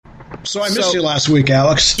So I missed you last week,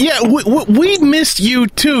 Alex. Yeah, we missed you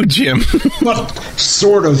too, Jim. Well,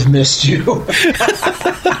 sort of missed you.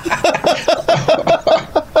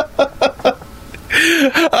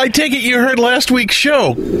 I take it you heard last week's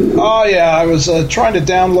show. Oh, yeah, I was trying to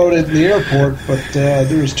download it in the airport, but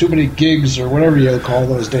there was too many gigs or whatever you call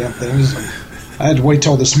those damn things. I had to wait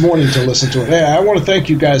till this morning to listen to it. Hey, I want to thank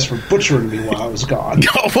you guys for butchering me while I was gone.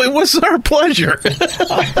 Oh, it was our pleasure.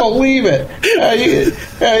 I believe it.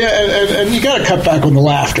 And you got to cut back on the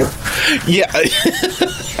laughter. Yeah.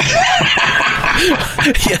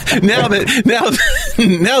 Yeah, now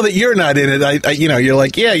that you're not in it, I you're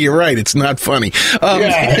like, yeah, you're right. It's not funny.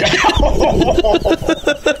 Yeah.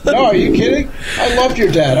 No, are you kidding? I loved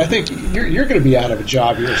your dad. I think you're going to be out of a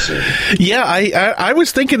job here soon. Yeah, I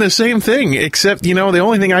was thinking the same thing. Except, the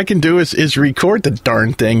only thing I can do is record the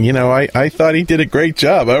darn thing. I thought he did a great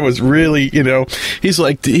job. I was really, he's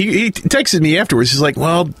like, he texted me afterwards. He's like,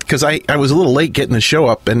 well, because I was a little late getting the show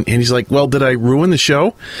up, and he's like, well, did I ruin the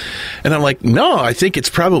show? And I'm like, no, I think it's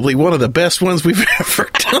probably one of the best ones we've ever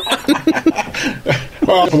done.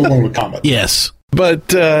 Well, for the one with comment. Yes. But,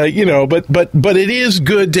 but it is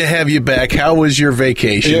good to have you back. How was your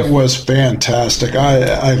vacation? It was fantastic.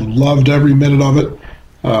 I loved every minute of it.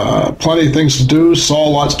 Plenty of things to do. Saw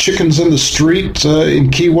lots of chickens in the street in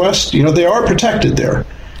Key West. They are protected there.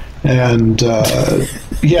 And,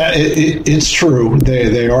 yeah, it's true.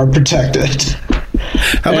 They are protected.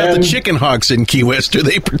 How about the chicken hawks in Key West? Are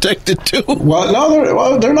they protected too? Well,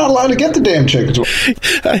 no, they're not allowed to get the damn chickens.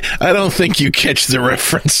 I don't think you catch the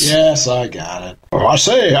reference. Yes, I got it. Oh, I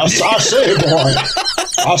say, boy.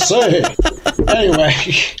 I say. Anyway,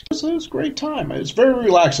 it was a great time. It's very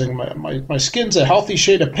relaxing. My skin's a healthy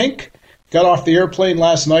shade of pink. Got off the airplane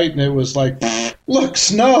last night, and it was like, look,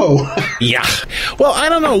 snow. Yeah. Well, I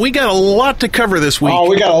don't know. We got a lot to cover this week. Oh,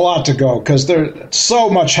 we got a lot to go, because so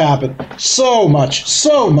much happened. So much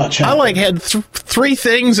happened. I had three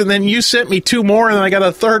things, and then you sent me two more, and then I got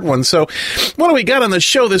a third one. So what do we got on the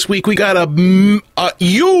show this week? We got a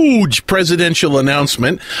huge presidential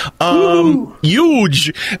announcement.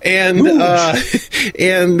 Huge. And,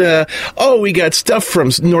 we got stuff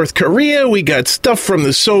from North Korea. We got stuff from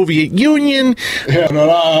the Soviet Union. Yeah,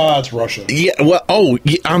 no, it's Russia. Yeah, well,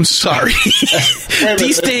 I'm sorry.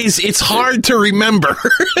 These days, it's hard to remember.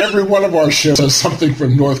 Every one of our shows has something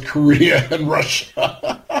from North Korea and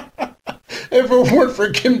Russia. If it weren't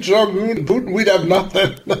for Kim Jong-un and Putin, we'd have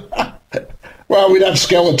nothing. Well, we'd have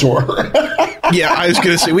Skeletor. Yeah, I was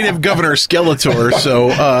going to say, we'd have Governor Skeletor. So,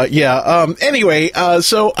 anyway,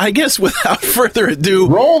 so I guess without further ado...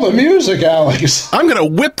 Roll the music, Alex. I'm going to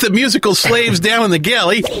whip the musical slaves down in the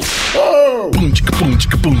galley. Oh! Boom, chicka, boom,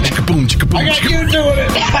 chicka, boom, chicka, boom, chicka, boom, I got you doing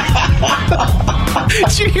it.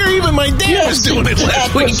 Did you hear even my dad was doing it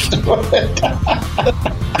last week?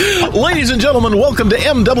 Ladies and gentlemen, welcome to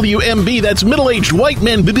MWMB. That's middle-aged white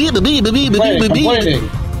men.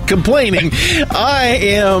 Complaining. I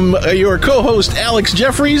am your co-host, Alex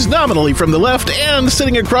Jeffries, nominally from the left, and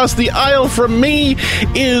sitting across the aisle from me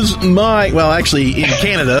is actually in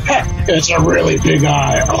Canada. It's a really big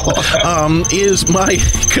aisle. Is my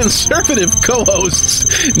conservative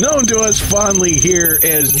co-hosts, known to us fondly here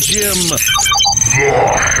as Jim the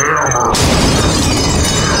Hammer.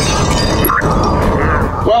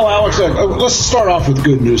 Well, Alex, let's start off with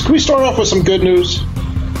good news. Can we start off with some good news?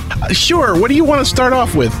 Sure. What do you want to start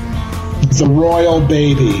off with? The royal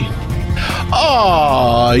baby.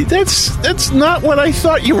 Oh, that's not what I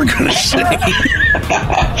thought you were going to say.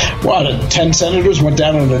 What, 10 senators went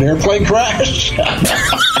down in an airplane crash?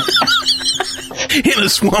 In a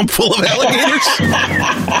swamp full of alligators?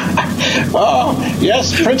 Oh,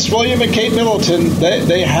 yes, Prince William and Kate Middleton,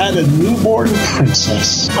 they had a newborn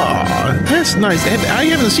princess. Aw, that's nice. I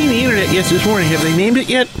haven't seen the internet yet this morning. Have they named it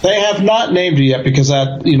yet? They have not named it yet because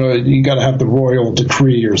you got to have the royal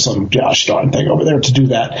decree or some gosh darn thing over there to do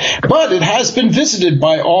that. But it has been visited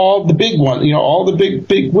by all the big ones, all the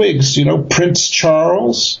big wigs, Prince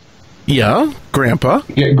Charles. Yeah, Grandpa.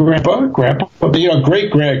 Yeah, Grandpa.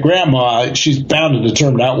 Great-grandma, she's bound and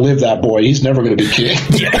determined to outlive that boy. He's never going to be king.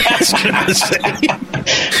 Yeah, I was going to say.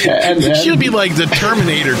 And she'll be like the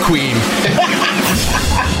Terminator Queen.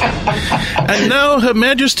 And now Her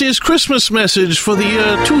Majesty's Christmas message for the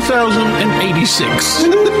year 2086.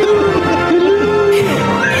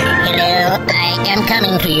 I am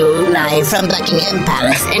coming to you live from Buckingham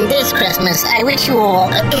Palace, and this Christmas I wish you all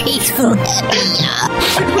a peaceful, happy year.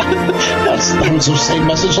 That was the same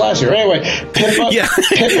message last year. Anyway, Pippa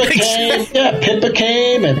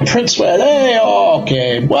came, and Prince, they all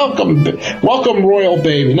came. Welcome, royal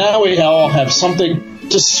baby. Now we all have something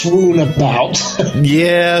to swoon about.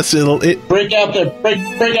 Yes, break out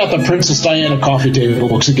the Princess Diana coffee table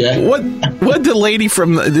books again. What the lady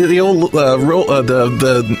from the old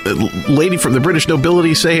the lady from the British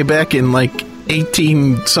nobility say back in like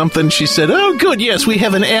 18 something? She said, "Oh, good, yes, we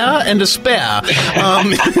have an heir and a spare."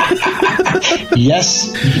 Yes,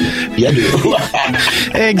 you do.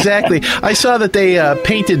 Exactly. I saw that they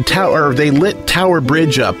they lit Tower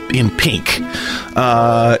Bridge up in pink,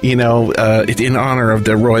 in honor of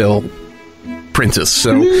the royal princess.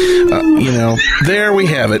 So, there we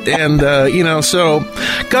have it. And, so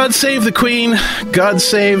God save the Queen. God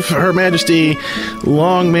save Her Majesty.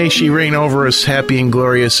 Long may she reign over us, happy and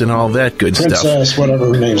glorious, and all that good stuff. Princess,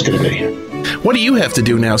 whatever her name's going to be. What do you have to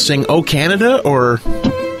do now? Sing "Oh Canada" or?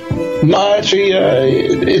 No, actually,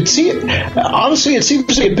 honestly, it seems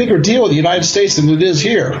to be a bigger deal in the United States than it is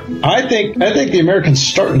here. I think the Americans are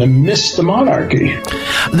starting to miss the monarchy.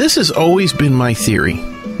 This has always been my theory.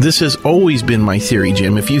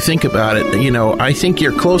 Jim. If you think about it, I think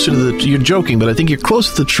you're closer to you're joking, but I think you're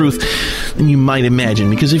closer to the truth than you might imagine.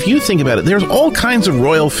 Because if you think about it, there's all kinds of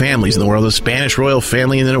royal families in the world. The Spanish royal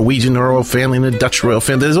family, and the Norwegian royal family, and the Dutch royal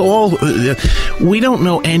family. We don't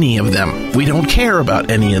know any of them. We don't care about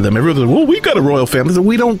any of them. Everyone's like, well, we've got a royal family.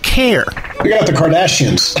 We don't care. We got the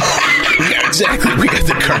Kardashians. Yeah, exactly. We got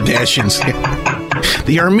the Kardashians.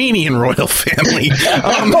 The Armenian royal family.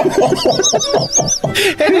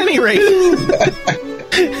 At any rate,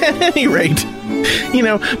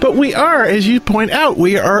 but we are, as you point out,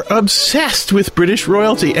 we are obsessed with British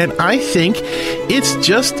royalty, and I think it's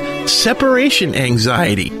just separation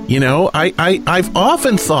anxiety. I've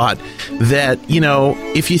often thought that,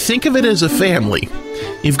 if you think of it as a family,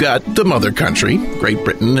 you've got the mother country, Great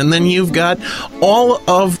Britain, and then you've got all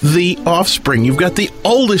of the offspring. You've got the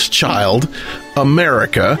oldest child,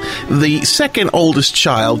 America, the second oldest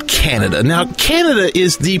child, Canada. Now, Canada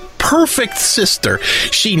is the perfect sister.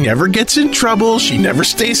 She never gets in trouble. She never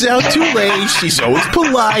stays out too late. She's always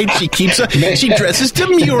polite. She dresses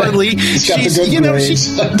demurely. She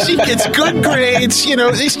gets good grades.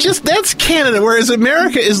 It's just, that's Canada. Whereas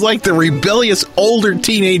America is like the rebellious older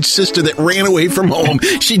teenage sister that ran away from home.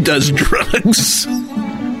 She does drugs.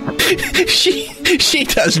 She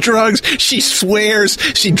does drugs. She swears.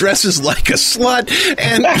 She dresses like a slut,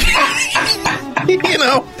 and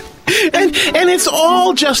And it's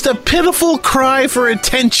all just a pitiful cry for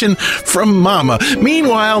attention from Mama.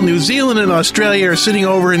 Meanwhile, New Zealand and Australia are sitting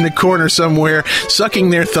over in the corner somewhere,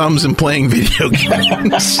 sucking their thumbs and playing video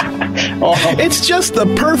games. It's just the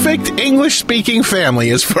perfect English-speaking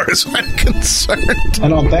family, as far as I'm concerned.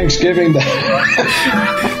 And on Thanksgiving, the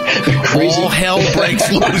crazy all hell breaks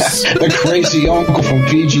loose. The crazy uncle from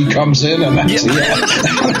Fiji comes in, and that's the end.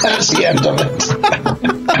 That's the end of it.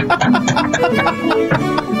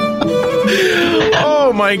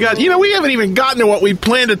 Oh my God. We haven't even gotten to what we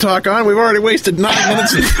planned to talk on. We've already wasted 9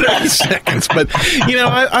 minutes and 30 seconds. But,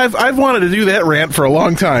 I've wanted to do that rant for a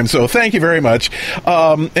long time. So thank you very much.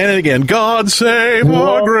 And again, God save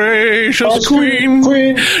our gracious Queen.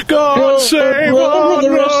 God save our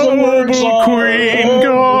noble Queen.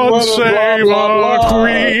 God save our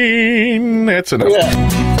Queen. That's enough.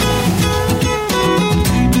 Yeah.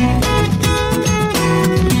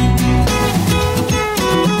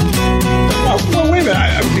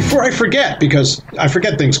 Before I forget, because I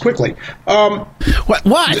forget things quickly.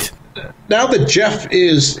 What? Now that Jeff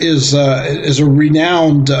is a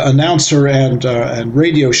renowned announcer and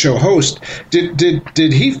radio show host,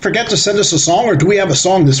 did he forget to send us a song, or do we have a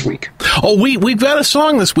song this week? Oh, we've got a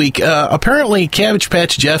song this week. Apparently, Cabbage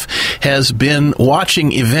Patch Jeff has been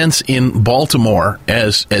watching events in Baltimore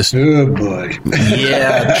as oh boy,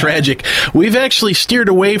 yeah, tragic. We've actually steered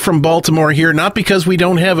away from Baltimore here, not because we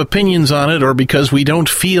don't have opinions on it or because we don't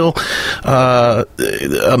feel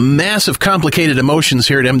a massive complicated emotions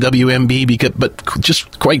here at MWMB, but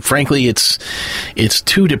just quite frankly, it's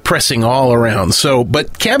too depressing all around. So,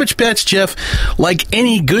 but Cabbage Patch Jeff, like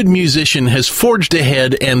any good musician, has forged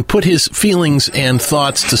ahead and put his feelings and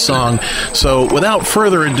thoughts to song. So, without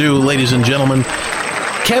further ado, ladies and gentlemen,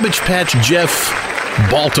 Cabbage Patch Jeff,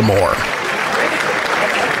 Baltimore.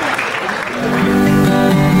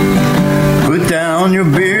 Put down your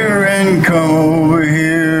beer and come over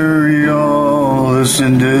here, y'all.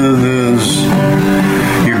 Listen to this.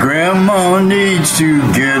 Your grandma needs to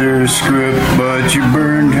get her script, but you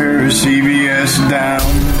burned her CBS down.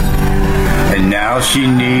 And now she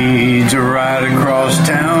needs a ride across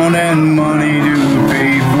town and money to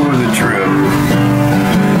pay for the trip.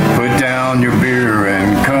 Put down your beer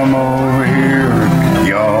and come over here,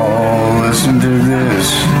 y'all. Listen to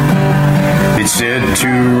this. It said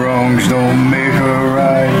two wrongs don't make a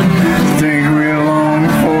right. Think real long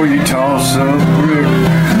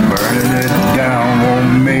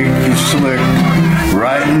slick.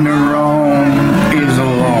 Right and the wrong is a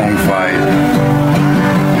long fight.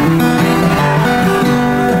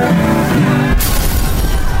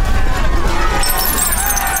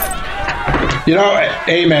 You know,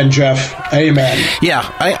 amen, Jeff. Amen. Yeah,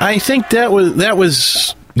 I think that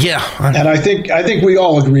was yeah. And I think we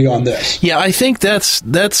all agree on this. Yeah, I think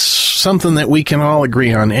that's something that we can all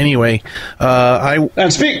agree on. Anyway,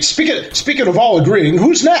 and speaking of all agreeing,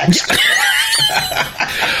 who's next?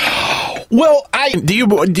 Well, do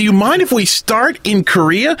you mind if we start in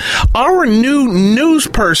Korea? Our new news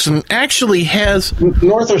person actually has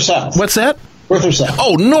North or South? What's that? North or South?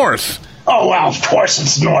 Oh, North. Oh, well, of course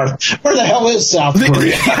it's North. Where the hell is South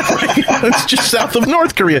Korea? It's just south of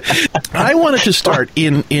North Korea. I wanted to start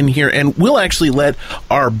in here, and we'll actually let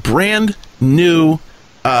our brand new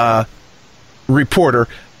reporter,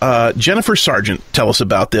 Jennifer Sargent, tell us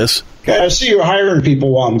about this. Okay, I see you hiring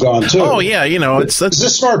people while I'm gone, too. Oh, yeah, you know. Is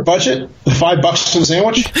this smart budget? $5 for a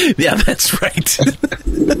sandwich? Yeah, that's right.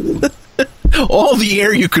 All the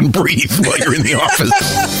air you can breathe while you're in the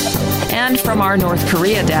office. And from our North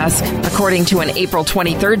Korea desk, according to an April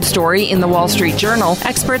 23rd story in the Wall Street Journal,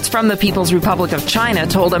 experts from the People's Republic of China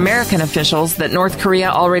told American officials that North Korea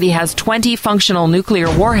already has 20 functional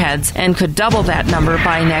nuclear warheads and could double that number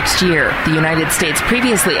by next year. The United States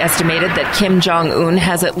previously estimated that Kim Jong-un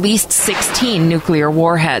has at least 16 nuclear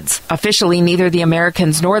warheads. Officially, neither the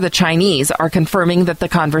Americans nor the Chinese are confirming that the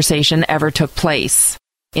conversation ever took place.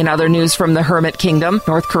 In other news from the Hermit Kingdom,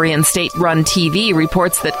 North Korean state-run TV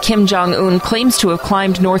reports that Kim Jong-un claims to have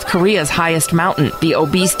climbed North Korea's highest mountain. The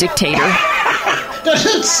obese dictator... Does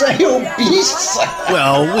it say obese?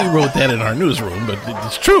 Well, we wrote that in our newsroom, but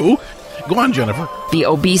it's true. Go on, Jennifer. The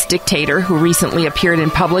obese dictator, who recently appeared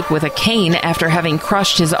in public with a cane after having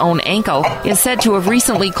crushed his own ankle, is said to have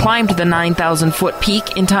recently climbed the 9,000-foot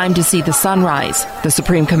peak in time to see the sunrise. The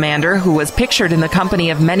Supreme Commander, who was pictured in the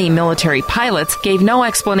company of many military pilots, gave no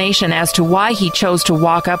explanation as to why he chose to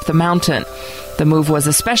walk up the mountain. The move was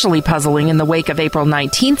especially puzzling in the wake of April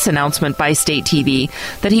 19th's announcement by state TV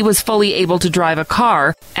that he was fully able to drive a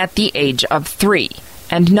car at the age of 3.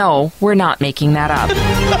 And no, we're not making that up.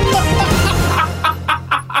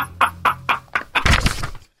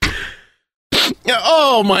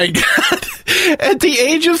 Oh, my God. At the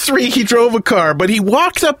age of 3, he drove a car, but he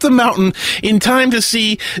walked up the mountain in time to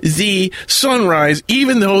see the sunrise,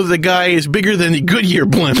 even though the guy is bigger than the Goodyear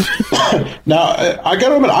blimp. Now, I got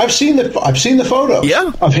to admit, I've seen the photos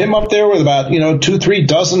of him up there with about 2-3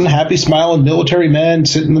 dozen happy smiling military men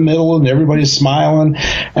sitting in the middle, and everybody's smiling.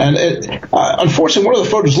 And unfortunately, one of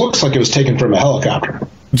the photos looks like it was taken from a helicopter.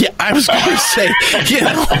 Yeah, I was going to say,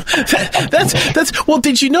 that's. Well,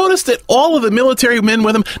 did you notice that all of the military men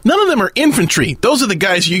with him, none of them are infantry. Those are the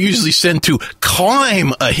guys you usually send to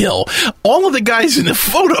climb a hill. All of the guys in the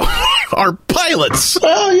photo are pilots.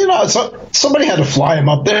 Well, somebody had to fly him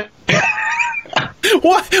up there.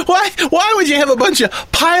 Why would you have a bunch of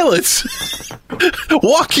pilots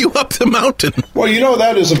walk you up the mountain? Well,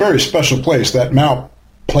 that is a very special place, that Mount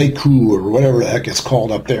Pleiku or whatever the heck it's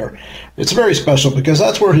called up there. It's very special because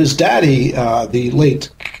that's where his daddy, the late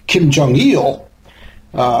Kim Jong-il,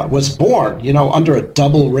 was born, under a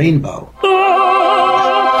double rainbow.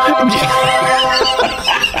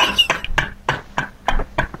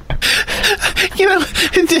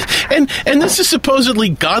 And this is supposedly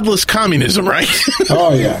godless communism, right?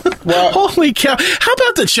 Oh, yeah. Well, holy cow. How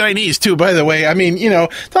about the Chinese, too, by the way? I mean,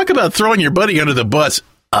 talk about throwing your buddy under the bus.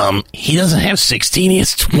 He doesn't have 16, he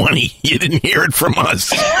has 20. You didn't hear it from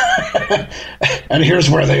us. And here's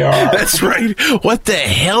where they are. That's right. What the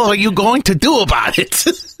hell are you going to do about it?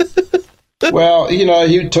 Well,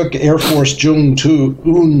 you took Air Force Jung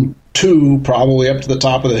 2 probably up to the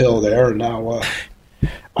top of the hill there, and now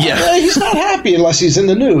he's not happy unless he's in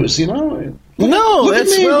the news,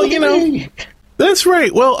 That's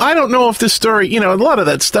right. Well, I don't know if this story, a lot of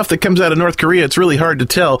that stuff that comes out of North Korea, it's really hard to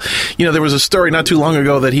tell. There was a story not too long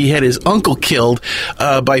ago that he had his uncle killed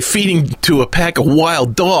by feeding to a pack of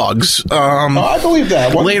wild dogs. I believe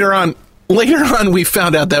that. Later on, we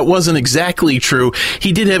found out that wasn't exactly true.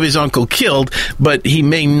 He did have his uncle killed, but he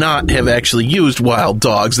may not have actually used wild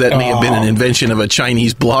dogs. That may have been an invention of a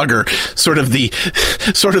Chinese blogger, sort of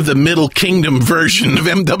the Middle Kingdom version of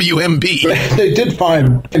MWMB. They did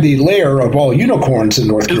find the lair of all unicorns in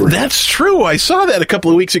North Korea. That's true. I saw that a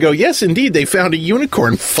couple of weeks ago. Yes, indeed, they found a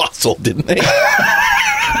unicorn fossil, didn't they?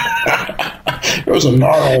 It was a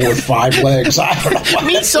narwhal with 5 legs. I don't know.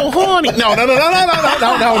 Me so horny. No.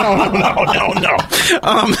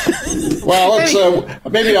 Well, let's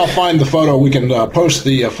maybe I'll find the photo. We can post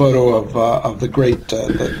the photo of the great,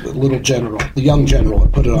 the little general, the young general,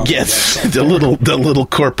 and put it on. Yes, the little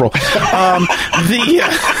corporal.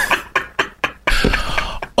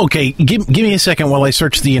 Okay, give me a second while I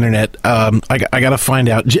search the internet. I got to find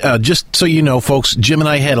out. Just so you know, folks, Jim and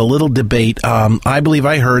I had a little debate. I believe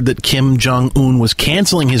I heard that Kim Jong-un was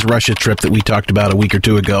canceling his Russia trip that we talked about a week or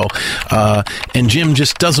two ago. And Jim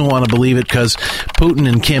just doesn't want to believe it because Putin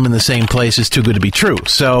and Kim in the same place is too good to be true.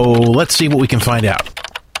 So let's see what we can find out.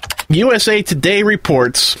 USA Today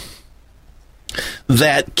reports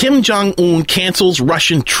that Kim Jong-un cancels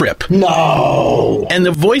Russian trip. No. And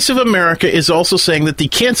the Voice of America is also saying that the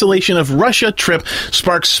cancellation of Russia trip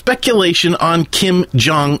sparks speculation on Kim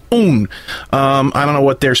Jong-un. I don't know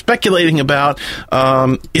what they're speculating about.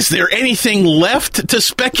 Is there anything left to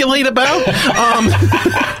speculate about?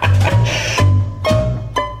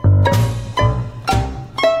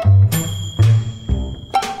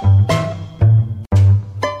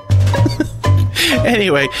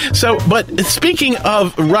 Anyway, but speaking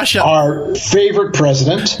of Russia... Our favorite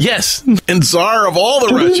president. Yes, and czar of all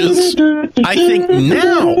the Russias, I think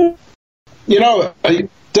now... You know,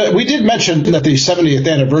 we did mention that the 70th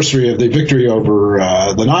anniversary of the victory over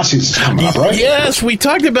the Nazis is coming up, right? Yes, we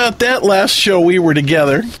talked about that last show we were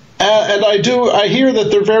together. And I hear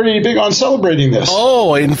that they're very big on celebrating this.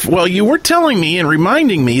 Oh, and well, you were telling me and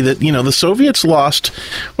reminding me that, the Soviets lost,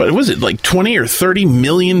 what was it, like 20 or 30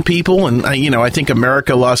 million people? And, I think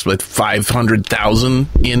America lost like 500,000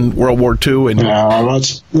 in World War II. And no,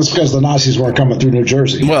 that's because the Nazis weren't coming through New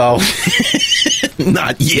Jersey. Well,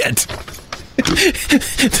 not yet.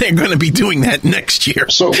 They're going to be doing that next year.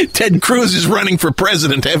 So Ted Cruz is running for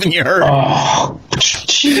president. Haven't you heard? Oh,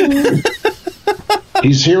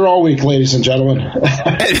 he's here all week, ladies and gentlemen.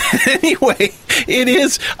 Anyway, it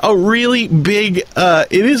is a really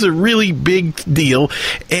big deal,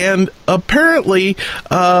 and apparently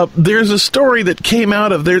there's a story that came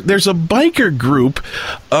out of there's a biker group.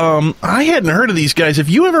 I hadn't heard of these guys. Have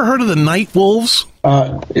you ever heard of the Night Wolves?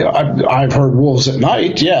 I've heard wolves at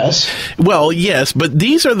night, yes. Well, yes, but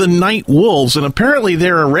these are the Night Wolves, and apparently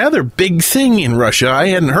they're a rather big thing in Russia. I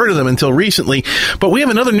hadn't heard of them until recently, but we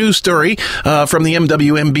have another news story from the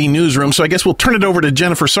MWMB newsroom, so I guess we'll turn it over to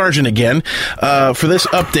Jennifer Sargent again for this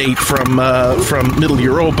update from Middle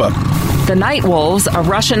Europa. The Night Wolves, a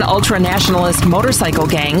Russian ultra-nationalist motorcycle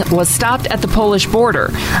gang, was stopped at the Polish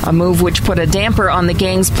border, a move which put a damper on the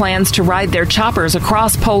gang's plans to ride their choppers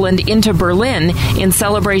across Poland into Berlin in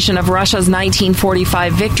celebration of Russia's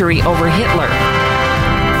 1945 victory over Hitler.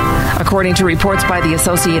 According to reports by the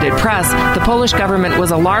Associated Press, the Polish government was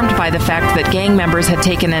alarmed by the fact that gang members had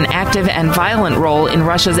taken an active and violent role in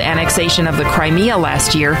Russia's annexation of the Crimea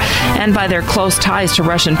last year, and by their close ties to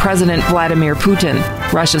Russian President Vladimir Putin.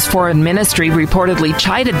 Russia's foreign ministry reportedly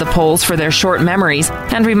chided the Poles for their short memories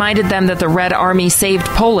and reminded them that the Red Army saved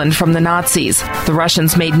Poland from the Nazis. The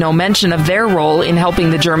Russians made no mention of their role in helping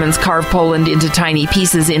the Germans carve Poland into tiny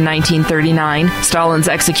pieces in 1939, Stalin's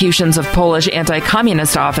executions of Polish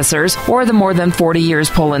anti-communist officers, or the more than 40 years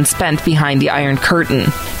Poland spent behind the Iron Curtain.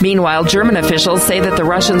 Meanwhile, German officials say that the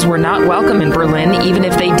Russians were not welcome in Berlin, even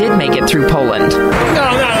if they did make it through Poland. No,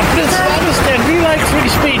 please understand. We like free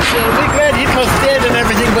speech. We're glad Hitler's dead and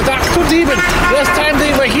everything, but that's too deep. Last time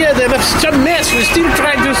they were here, they left such a mess. We're still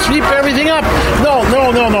trying to sweep everything up. No.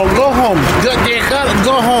 Go home.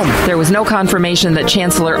 Go home. There was no confirmation that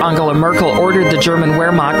Chancellor Angela Merkel ordered the German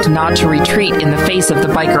Wehrmacht not to retreat in the face of the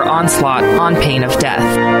biker onslaught on pain of death.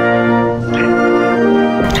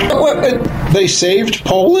 What? They saved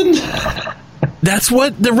Poland? That's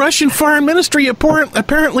what the Russian Foreign Ministry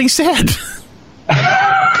apparently said.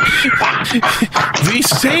 We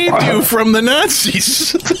saved you from the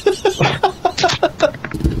Nazis.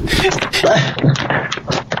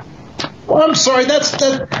 Well, I'm sorry. That's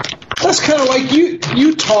kind of like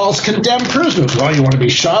Utah's condemned prisoners. Well, you want to be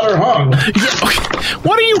shot or hung? Yeah, okay.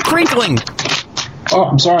 What are you crinkling? Oh,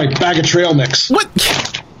 I'm sorry. Bag of trail mix. What?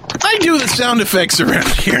 I do the sound effects around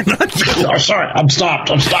here, not you. Oh, sorry. I'm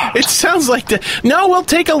stopped. It sounds like that. No, we'll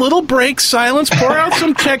take a little break, silence, pour out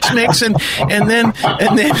some Chex Mix, and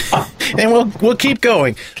we'll keep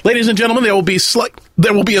going. Ladies and gentlemen, there will be a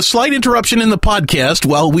slight interruption in the podcast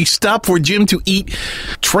while we stop for Jim to eat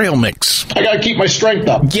trail mix. I got to keep my strength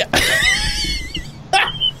up. Yeah.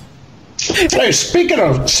 Hey, speaking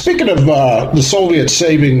of the Soviets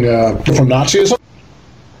saving from Nazism,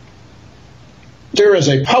 there is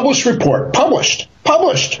a published report, published,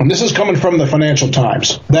 and this is coming from the Financial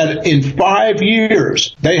Times, that in 5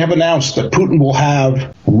 years, they have announced that Putin will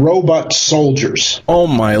have robot soldiers. Oh,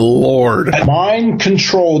 my Lord.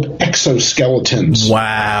 Mind-controlled exoskeletons.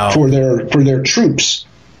 Wow. For their troops.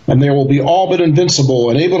 And they will be all but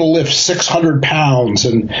invincible and able to lift 600 pounds.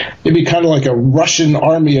 And it'd be kind of like a Russian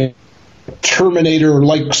army of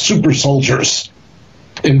Terminator-like super soldiers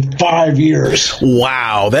in 5 years.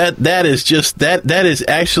 Wow, that is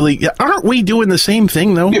actually. Aren't we doing the same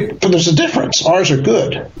thing though? Yeah, but there's a difference. Ours are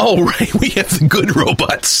good. Oh, right, we have the good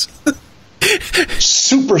robots.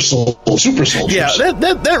 Super soldiers. Yeah,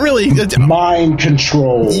 that really mind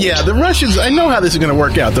control. Yeah, the Russians. I know how this is going to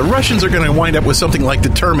work out. The Russians are going to wind up with something like the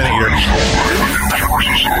Terminator,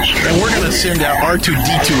 and we're going to send out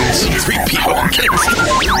R2-D2 and C-3PO.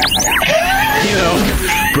 You know,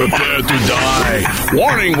 prepare to die.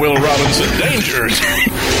 Warning, Will Robinson, dangers.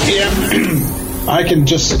 Yeah. I can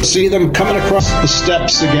just see them coming across the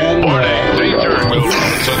steps again. Warning, danger, Will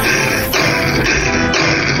Robinson.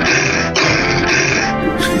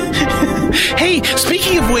 Hey,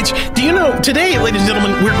 speaking of which, do you know, today, ladies and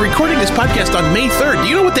gentlemen, we're recording this podcast on May 3rd. Do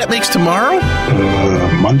you know what that makes tomorrow?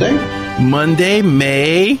 Monday? Monday,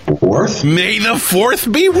 May 4th? May the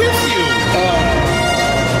 4th be with you.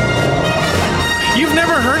 You've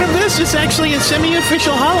never heard of this? It's actually a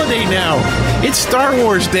semi-official holiday now. It's Star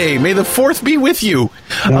Wars Day. May the 4th be with you.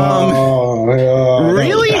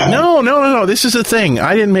 Really? No. This is a thing.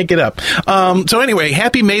 I didn't make it up. So anyway,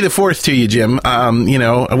 happy May the 4th to you, Jim. You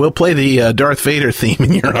know, we'll play the Darth Vader theme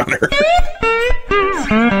in your honor.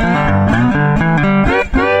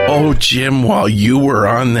 Oh, Jim, while you were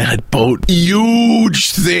on that boat,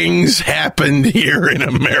 huge things happened here in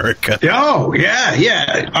America. Oh,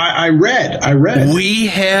 yeah. I read. We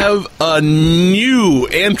have a new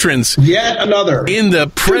entrance. Yet another. In the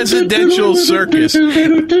presidential circus.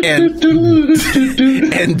 And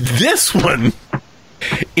this one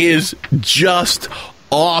is just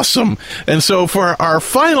awesome. And so for our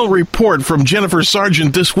final report from Jennifer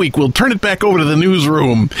Sargent this week, we'll turn it back over to the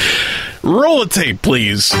newsroom. Roll a tape,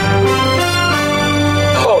 please.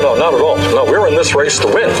 Oh, no, not at all. No, we're in this race to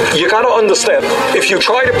win. You got to understand, if you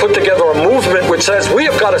try to put together a movement which says we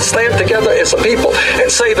have got to stand together as a people and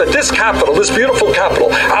say that this capital, this beautiful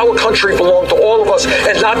capital, our country belonged to all of us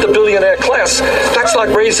and not the billionaire class, that's not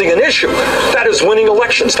raising an issue. That is winning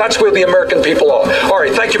elections. That's where the American people are. All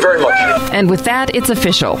right, thank you very much. And with that, it's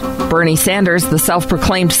official. Bernie Sanders, the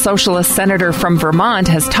self-proclaimed socialist senator from Vermont,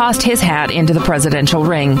 has tossed his hat into the presidential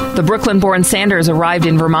ring. The Brooklyn-born Sanders arrived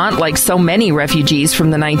in Vermont like so many refugees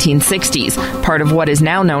from the 1960s, part of what is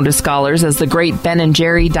now known to scholars as the Great Ben and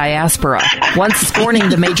Jerry Diaspora. Once scorning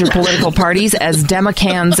the major political parties as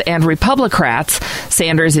Democrats and Republicrats,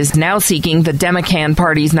 Sanders is now seeking the Democrat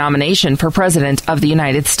Party's nomination for President of the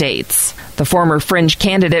United States. The former fringe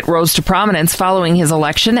candidate rose to prominence following his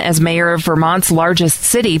election as mayor of Vermont's largest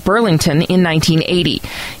city, Burlington, in 1980.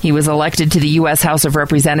 He was elected to the U.S. House of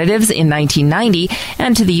Representatives in 1990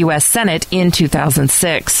 and to the U.S. Senate in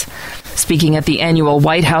 2006. Speaking at the annual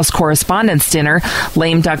White House Correspondents' Dinner,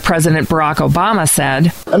 lame duck President Barack Obama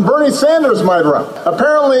said, "And Bernie Sanders might run.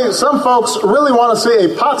 Apparently, some folks really want to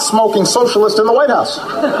see a pot-smoking socialist in the White House.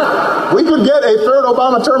 We could get a third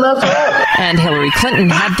Obama term after all." And Hillary Clinton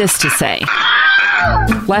had this to say.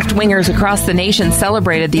 Left-wingers across the nation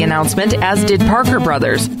celebrated the announcement, as did Parker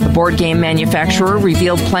Brothers. The board game manufacturer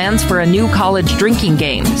revealed plans for a new college drinking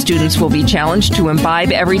game. Students will be challenged to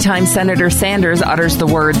imbibe every time Senator Sanders utters the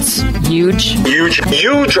words, huge.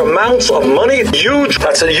 Huge amounts of money. Huge.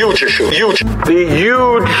 That's a huge issue. Huge. The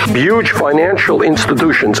huge financial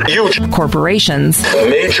institutions. Huge. Corporations.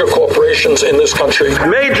 Major corporations in this country.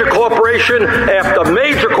 Major corporation after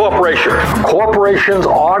major corporation. Corporations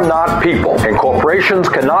are not people, and corporations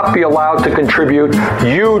cannot be allowed to contribute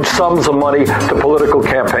huge sums of money to political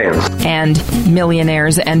campaigns. And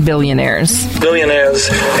millionaires and billionaires. Billionaires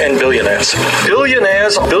and billionaires. Billionaire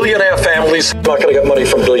families not going to get money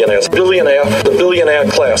from billionaires. The billionaire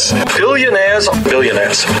class. Billionaires.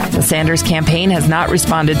 The Sanders campaign has not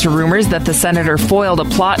responded to rumors that the senator foiled a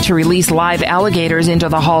plot to release live alligators into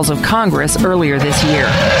the halls of Congress earlier this year.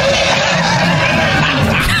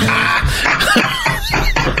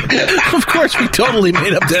 Of course, we totally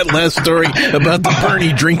made up that last story about the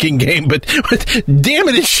Bernie drinking game, but damn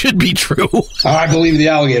it should be true. I believe the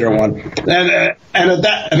alligator one. And at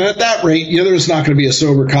that rate, there's not going to be a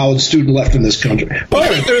sober college student left in this country.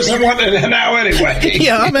 But there's one now anyway.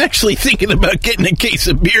 Yeah, I'm actually thinking about getting a case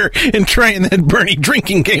of beer and trying that Bernie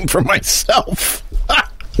drinking game for myself.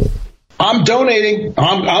 I'm donating.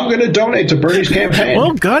 I'm going to donate to Bernie's campaign.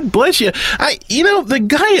 Well, God bless you. The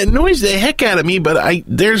guy annoys the heck out of me, but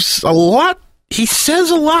there's a lot. He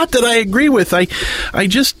says a lot that I agree with. I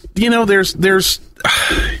just, there's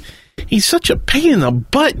he's such a pain in the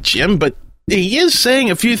butt, Jim, but he is saying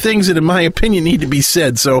a few things that, in my opinion, need to be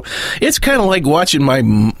said. So it's kind of like watching I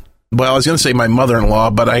was going to say my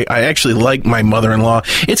mother-in-law, but I actually like my mother-in-law.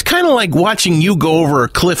 It's kind of like watching you go over a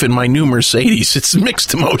cliff in my new Mercedes. It's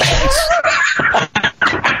mixed emotions.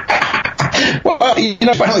 Well,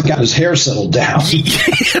 finally got his hair settled down.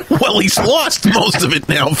 Well, he's lost most of it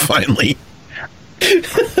now, finally.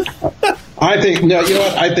 I think,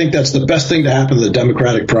 what? I think that's the best thing to happen to the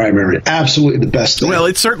Democratic primary. Absolutely the best thing. Well,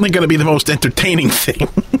 it's certainly going to be the most entertaining thing.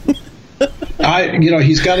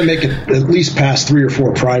 He's got to make it at least past 3 or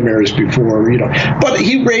 4 primaries before, But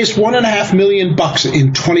he raised $1.5 million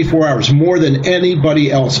in 24 hours, more than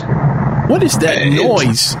anybody else. What is that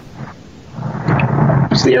noise?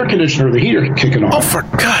 It's the air conditioner, the heater kicking on. Oh, for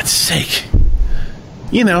God's sake.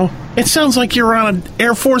 It sounds like you're on an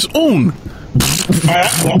Air Force One.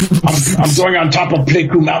 I'm going on top of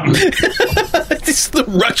Pleiku Mountain. It's the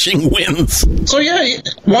rushing winds. So yeah,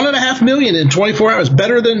 $1.5 million in 24 hours,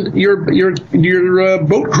 better than your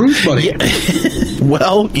boat cruise buddy. Yeah.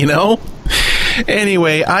 Well,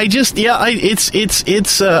 Anyway, I think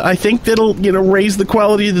that'll raise the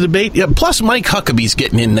quality of the debate. Yeah, plus, Mike Huckabee's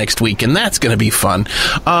getting in next week, and that's going to be fun.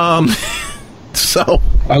 So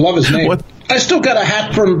I love his name. I still got a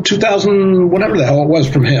hat from 2000, whatever the hell it was,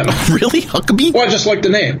 from him. Really? Huckabee? Well, I just like the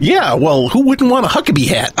name. Yeah, well, who wouldn't want a Huckabee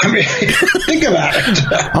hat? I mean, think about it.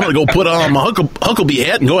 I'm going to go put on my Huckabee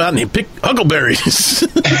hat and go out and pick huckleberries.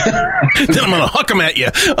 Then I'm going to huck them at you.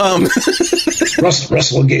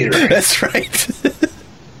 Russell Gator. That's right.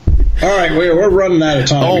 All right, we're running out of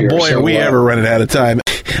time. Oh, boy, are we ever running out of time.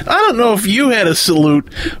 I don't know if you had a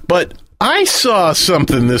salute, but I saw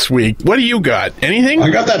something this week. What do you got? Anything?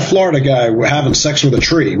 I got that Florida guy having sex with a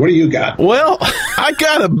tree. What do you got? Well, I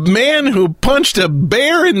got a man who punched a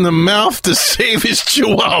bear in the mouth to save his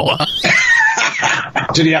chihuahua.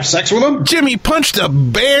 Did he have sex with him? Jimmy punched a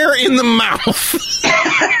bear in the mouth.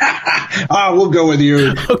 We'll go with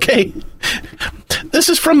you. Okay. This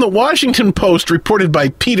is from the Washington Post, reported by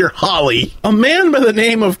Peter Hawley. A man by the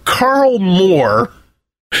name of Carl Moore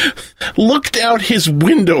looked out his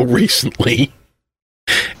window recently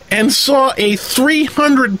and saw a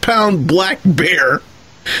 300-pound black bear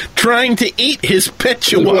trying to eat his pet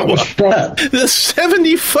chihuahua. The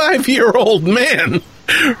 75-year-old man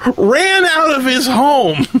ran out of his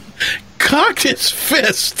home, cocked his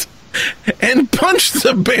fist, and punched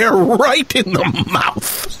the bear right in the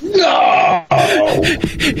mouth. No!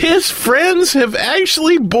 His friends have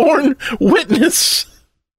actually borne witness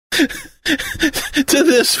to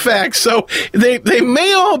this fact, so they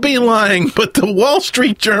may all be lying, but the Wall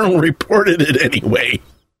Street Journal reported it anyway.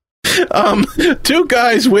 2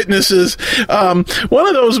 guys witnesses. One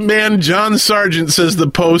of those men, John Sargent, says the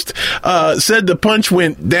Post, said the punch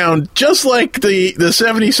went down just like the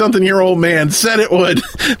 70-something-year-old man said it would.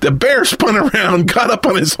 The bear spun around, got up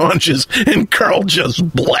on his haunches, and Carl just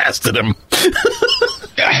blasted him.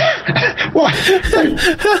 Well,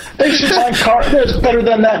 they should find Carl. There's better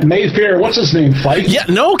than that Mayfair. What's his name? Fight? Yeah,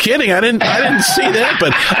 no kidding. I didn't see that,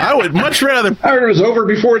 but I would much rather. I heard it was over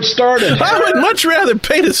before it started. I would much rather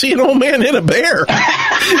pay to see an old man hit a bear.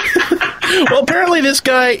 Well, apparently this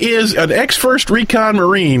guy is an ex-First Recon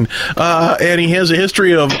Marine, and he has a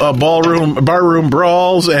history of barroom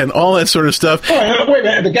brawls and all that sort of stuff. Oh, wait a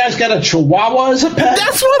minute. The guy's got a chihuahua as a pet?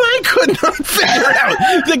 That's what I could not figure out.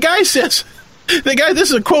 The guy says...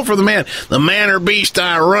 this is a quote from the man. The man or beast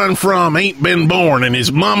I run from ain't been born, and his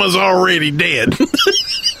mama's already dead.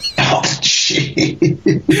 Oh, gee.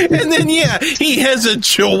 And then, he has a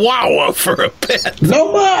chihuahua for a pet.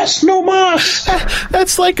 No mas.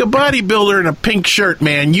 That's like a bodybuilder in a pink shirt,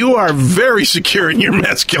 man. You are very secure in your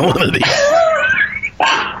masculinity.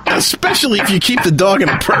 Especially if you keep the dog in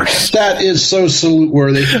a purse. That is so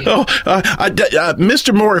salute-worthy. Oh,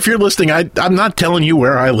 Mr. Moore, if you're listening, I'm not telling you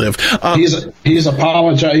where I live. He's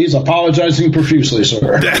apologizing profusely,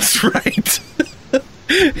 sir. That's right.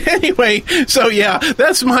 Anyway, so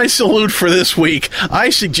that's my salute for this week. I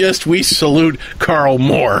suggest we salute Carl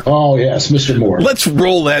Moore. Oh, yes, Mr. Moore. Let's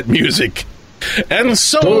roll that music. And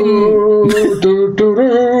so... Oh, I'm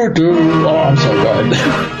so good.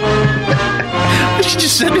 I should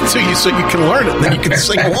just send it to you so you can learn it, and then you can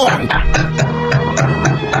sing along.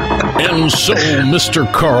 And so, Mr.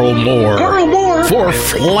 Carl Moore. Carl Moore for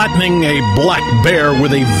flattening a black bear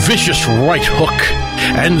with a vicious right hook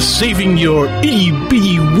and saving your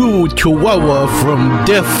itty-bitty-woo chihuahua from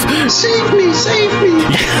death. Save me, save me.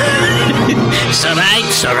 It's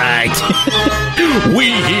all right.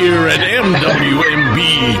 We here at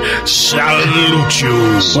MWMB salute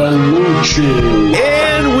you. Salute you.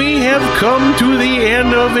 And we have come to the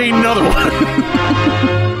end of another one.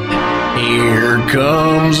 Here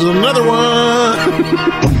comes another one.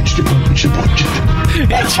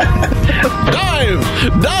 Dive!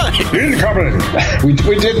 Incoming.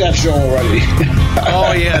 We did that show already.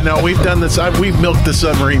 Oh, yeah, no, we've done this. We've milked the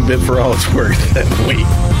submarine bit for all it's worth, haven't we?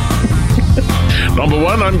 Number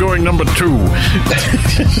one, I'm going number two.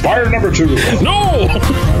 Fire number two. No!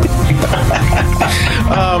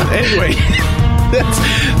 Anyway,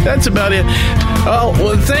 that's about it.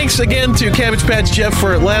 Well, thanks again to Cabbage Patch Jeff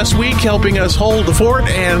for last week helping us hold the fort,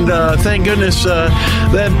 and thank goodness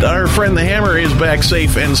that our friend the Hammer is back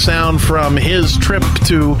safe and sound from his trip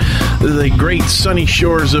to the great sunny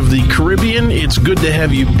shores of the Caribbean. It's good to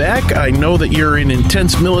have you back. I know that you're in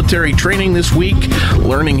intense military training this week,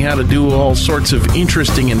 learning how to do all sorts of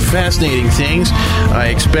interesting and fascinating things. I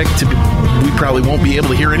expect we probably won't be able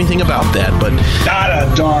to hear anything about that, but not a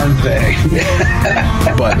darn thing.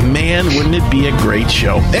 But man, wouldn't it be a great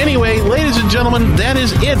show? Anyway, ladies and gentlemen, that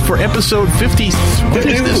is it for episode 50. What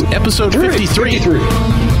is this? Episode 53.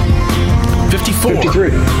 54.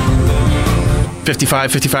 53.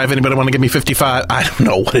 55, 55. Anybody want to give me 55? I don't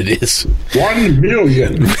know what it is. 1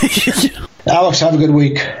 million. Alex, have a good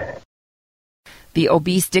week. The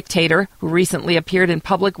obese dictator, who recently appeared in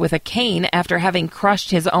public with a cane after having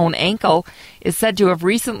crushed his own ankle, is said to have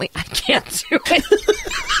recently... I can't do it.